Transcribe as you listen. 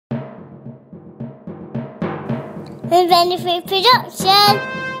Benefit production.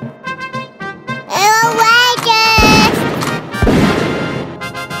 Lowrangers.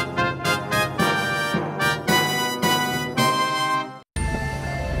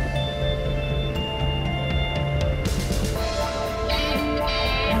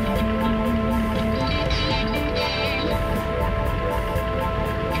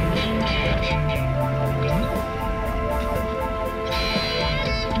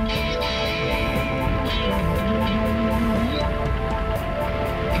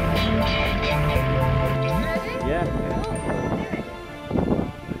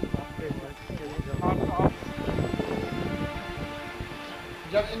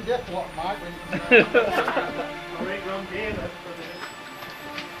 In depth what, Mike?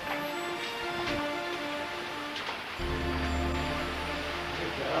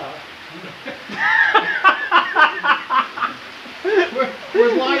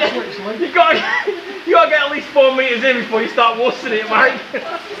 We're light switch, Lee. You gotta get at least 4 metres in before you start wussing it, Mike.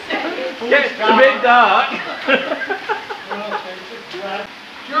 It's a bit dark.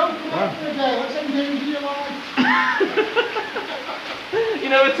 Joe, come on for a day, let's endanger your life. You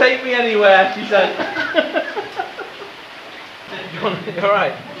never take me anywhere, she said. You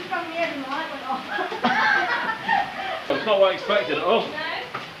alright? I just found my head and the light went off. It's not what I expected at all. No.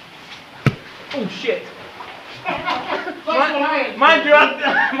 Oh shit. That's what I had. Mind you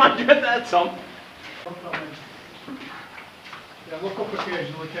had that, Tom. Yeah, look up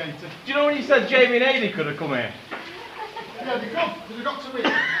occasionally, can't you? Do you know when you said Jamie and Ady could have come here? Yeah, they got to win.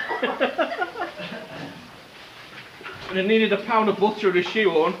 And they needed a pound of butter and a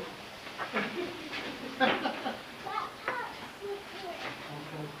shoe on. I'm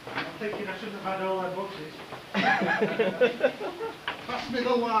thinking I shouldn't have had all their buses. Pass me the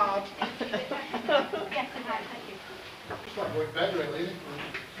lard. Yes, thank you. It's like going to bed, really, isn't it?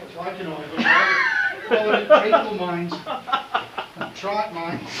 It's like, you know, following treacle mines and trike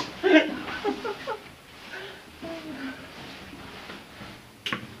mines.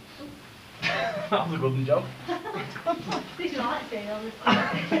 That was a good job. Did you like being on this?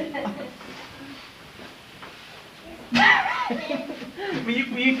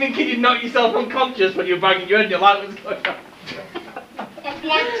 Were you thinking you'd knock yourself unconscious when you were banging your head and your light was going on?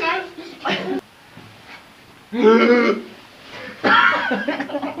 Blanked out.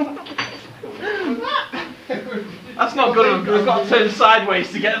 That's not good enough because I've got to turn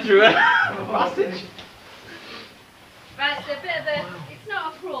sideways to get through a passage. Right, so a bit of a, it's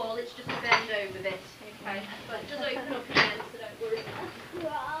not a crawl, it's just a bend over bit, okay? But it does open up again, so don't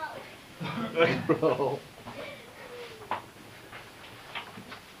worry. Roll.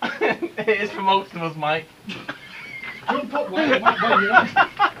 It is for most of us, Mike. Don't put one on my body.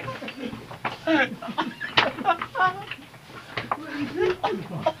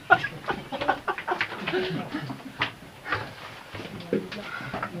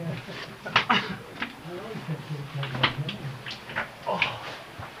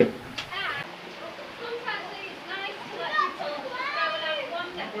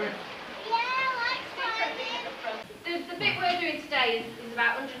 The bit we're doing today is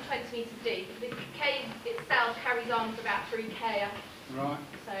about 120 metres deep. The cave itself carries on for about 3k. Right.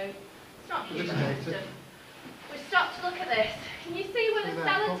 So it's not huge. This data. We stopped to look at this. Can you see where the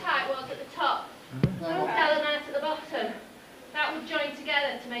stalactite was at the top? Selenite at the bottom. That would join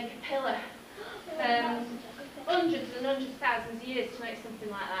together to make a pillar. Hundreds and hundreds of thousands of years to make something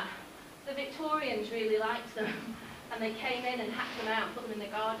like that. The Victorians really liked them, and they came in and hacked them out, put them in their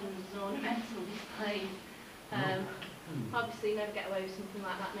gardens as ornamental displays. Obviously you never get away with something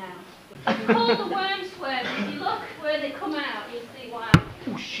like that now. It's called the worm swerve. If you look where they come out, you'll see why.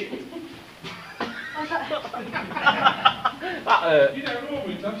 Oh shit. That hurt. You know,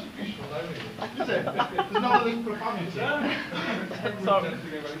 normally it's actually peaceful, don't it? Is it? There's none of this profanity.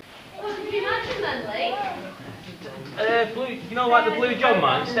 Well, can you imagine then, Lee? Blue, you know, like the Blue John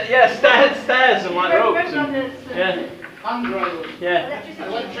man? Yeah, stairs and like ropes. And, yeah. Handrails. Yeah.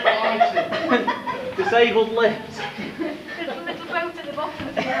 Electric lighting. Disabled lifts. There's a little boat at the bottom.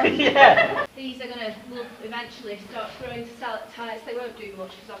 Yeah. These are going to eventually start growing to stalactites. They won't do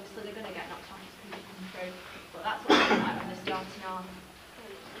much because obviously they're going to get knocked off as people come through. But that's what they're like when they're starting off.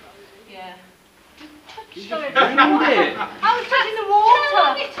 Yeah. Sorry. I was touching the water. You know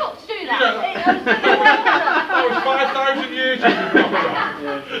what it took to do that? That was 5,000 years ago.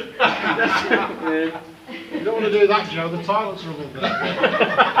 Yeah. You don't want to do that, Joe. The toilets are above there.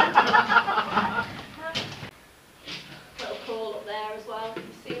 Little crawl up there as well. You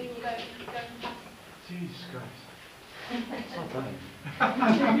see when you go past. Jesus Christ.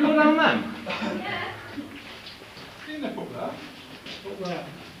 You go down them? Yeah. Up there. Up there.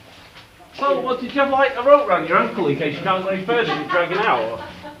 So, what, did you have like a rope around your ankle in case you can't go any further and you're dragging out? Or?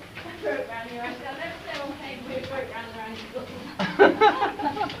 Rope round your ankle. I never say one came with a rope round their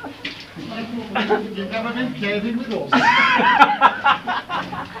ankle. You've never been caving with us?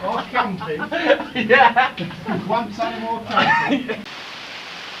 Or camping? Yeah. One time more camping?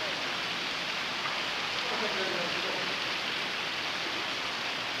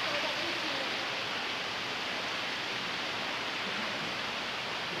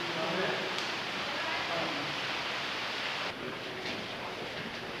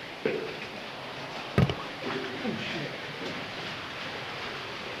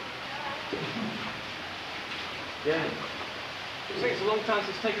 Yeah. I think it's a long time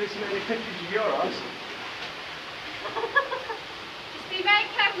since taking this many pictures of your eyes. Just be very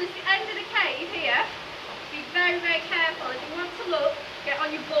careful. It's the end of the cave here. Be very, very careful. If you want to look, get on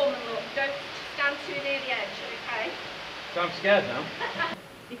your bum and look. Don't stand too near the edge, okay? So I'm scared now.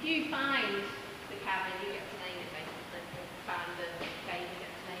 If you find the cabin, you get to name it basically. If you find the cave, you get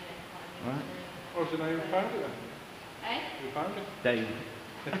to name it. Right. What's the name you found it then? Eh? You found it? Dave.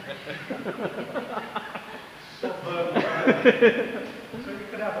 So you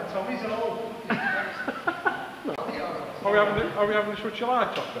could have a Tommy's all. Are we having a switch of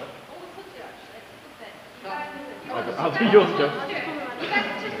light off then? Oh, we could do actually. It's a bit. I'll do yours, Joe. I'll do it. You guys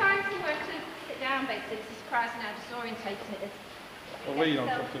just find somewhere to sit down basically. It's surprising how disorientating it is. Or lean on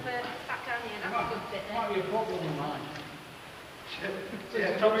Get something. yourself, sat down here. That's a good bit there. Might be a problem of mine.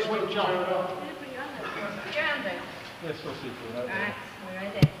 Yeah, Tommy's switch on. Put your hand over. Put your hand over. Yes, we'll see for that. Right, we're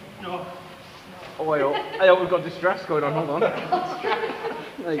ready. No. Oh, I hope we've got distress going on. Hold on. There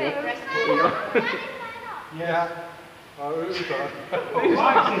you Take go. a rest. There you go. Yeah. Oh, it was fine.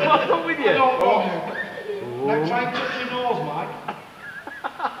 What's wrong with you? Now try and touch your nose, Mike.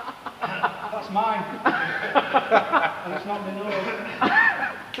 That's mine. And it's not my nose.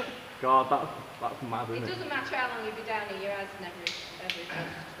 God, that's mad, It isn't it? doesn't matter how long you've been down here, your eyes never ever.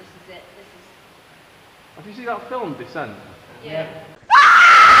 This is it. This is. Have you seen that film, Descent? Yeah.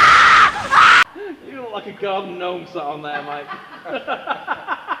 You look like a garden gnome sat on there, Mike.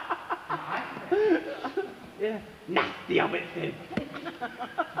 Yeah. Nasty hobbit thing.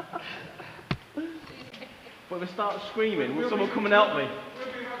 But if I start screaming, will someone come and help me?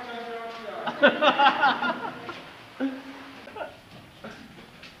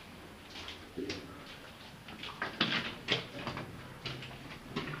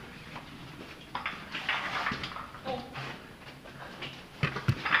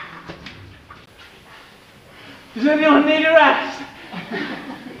 Does anyone need a rest?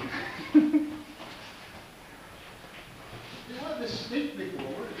 You weren't this stiff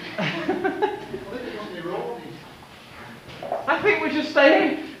before. I think it was my roadies. I think we should stay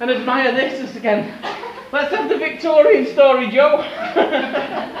in and admire this again. Let's have the Victorian story, Joe.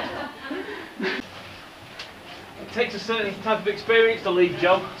 It takes a certain type of experience to lead,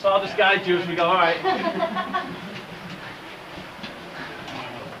 Joe, so I'll just guide you as we go, alright?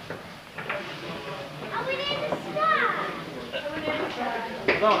 Are we near the start? I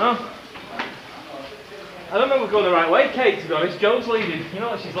don't know. I don't know if we're going the right way, Kate, to be honest. Joe's leading. You know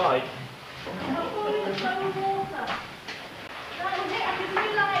what she's like.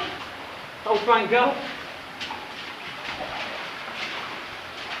 Oh, thank God.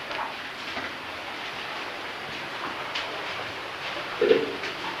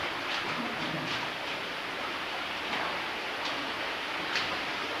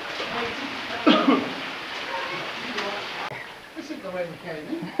 This is the way we came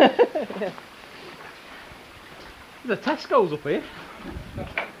in. There's a Tesco's up here.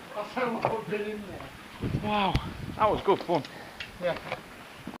 That's how we've been in there. Wow, that was good fun. Yeah.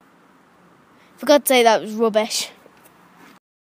 For God's sake, that was rubbish.